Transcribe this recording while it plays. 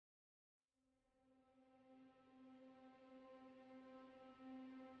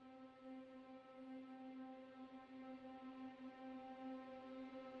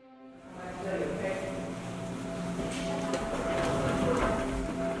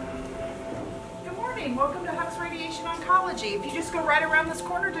morning. Welcome to Haute's Radiation Oncology. If you just go right around this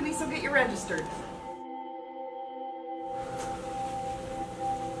corner, Denise will get you registered.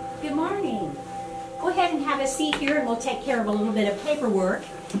 Good morning. Go ahead and have a seat here and we'll take care of a little bit of paperwork.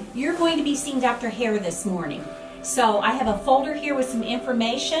 You're going to be seeing Dr. Haerr this morning. So I have a folder here with some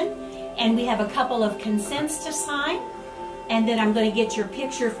information and we have a couple of consents to sign, and then I'm going to get your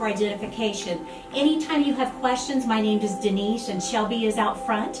picture for identification. Anytime you have questions, my name is Denise and Shelby is out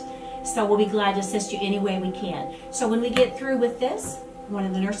front. So we'll be glad to assist you any way we can. So when we get through with this, one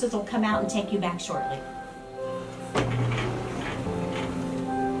of the nurses will come out and take you back shortly.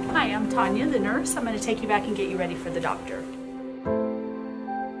 Hi, I'm Tanya, the nurse. I'm going to take you back and get you ready for the doctor.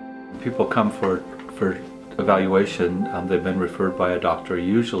 People come for evaluation. They've been referred by a doctor,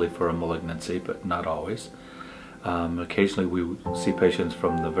 usually for a malignancy, but not always. Occasionally we see patients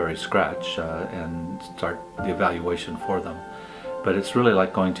from the very scratch and start the evaluation for them. But it's really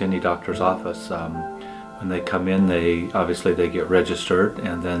like going to any doctor's office. When they come in, they get registered,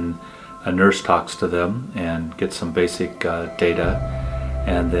 and then a nurse talks to them and gets some basic data.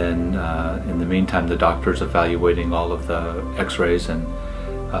 And then in the meantime, the doctor's evaluating all of the x-rays and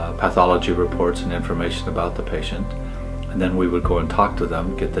pathology reports and information about the patient. And then we would go and talk to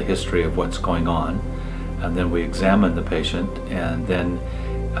them, get the history of what's going on, and then we examine the patient and then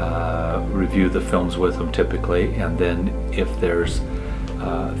review the films with them typically. And then if they're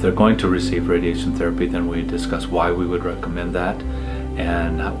going to receive radiation therapy, then we discuss why we would recommend that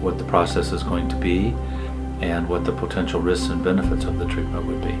and what the process is going to be and what the potential risks and benefits of the treatment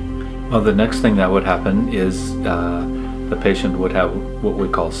would be. Well, the next thing that would happen is the patient would have what we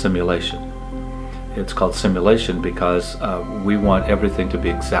call simulation. It's called simulation because we want everything to be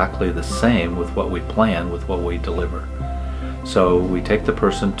exactly the same with what we plan, with what we deliver. So we take the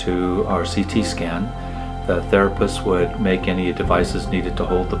person to our CT scan. The therapist would make any devices needed to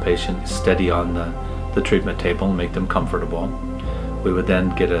hold the patient steady on the treatment table and make them comfortable. We would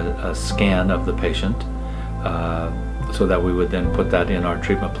then get a scan of the patient so that we would then put that in our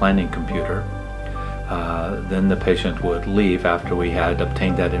treatment planning computer. Then the patient would leave after we had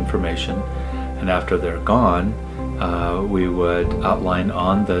obtained that information, and after they're gone, we would outline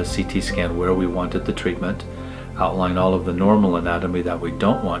on the CT scan where we wanted the treatment, outline all of the normal anatomy that we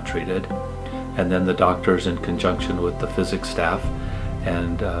don't want treated, and then the doctors, in conjunction with the physics staff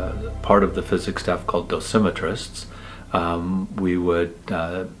and part of the physics staff called dosimetrists, we would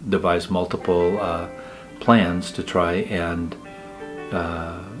devise multiple plans to try and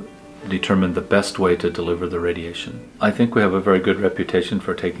determine the best way to deliver the radiation. I think we have a very good reputation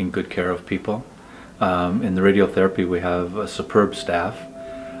for taking good care of people. In the radiotherapy we have a superb staff.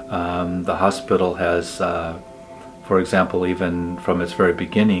 The hospital has, for example, even from its very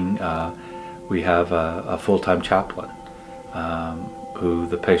beginning, we have a full-time chaplain who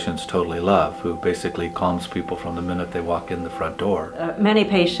the patients totally love, who basically calms people from the minute they walk in the front door. Many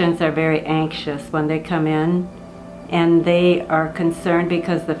patients are very anxious when they come in, and they are concerned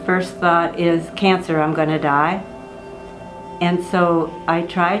because the first thought is, cancer, I'm going to die. And so I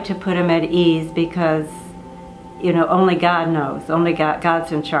try to put them at ease because, you know, only God knows, only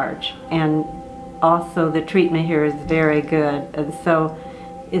God's in charge. And also the treatment here is very good. And so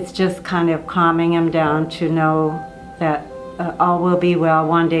it's just kind of calming them down to know that all will be well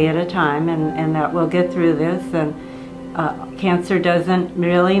one day at a time, and that we'll get through this. And cancer doesn't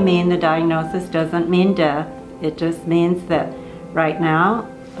really mean, the diagnosis doesn't mean death. It just means that right now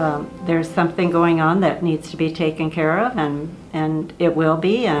there's something going on that needs to be taken care of, and it will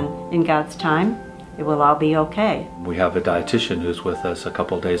be, and in God's time it will all be okay. We have a dietitian who's with us a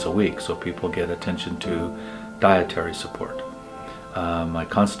couple days a week, so people get attention to dietary support. I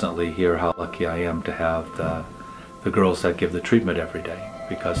constantly hear how lucky I am to have the girls that give the treatment every day,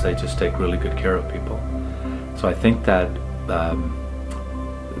 because they just take really good care of people. So I think that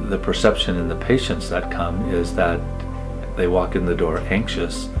the perception in the patients that come is that they walk in the door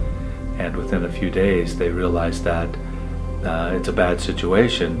anxious, and within a few days they realize that it's a bad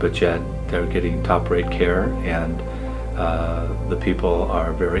situation, but yet they're getting top-rate care, and the people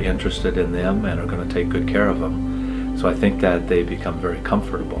are very interested in them and are going to take good care of them. So I think that they become very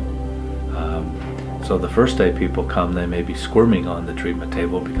comfortable. So the first day people come, they may be squirming on the treatment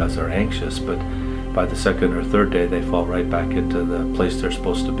table because they're anxious, but by the second or third day they fall right back into the place they're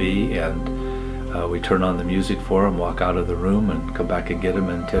supposed to be, and we turn on the music for them, walk out of the room, and come back and get them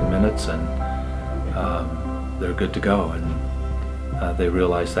in 10 minutes, and they're good to go, and they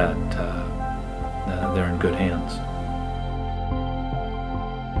realize that they're in good hands.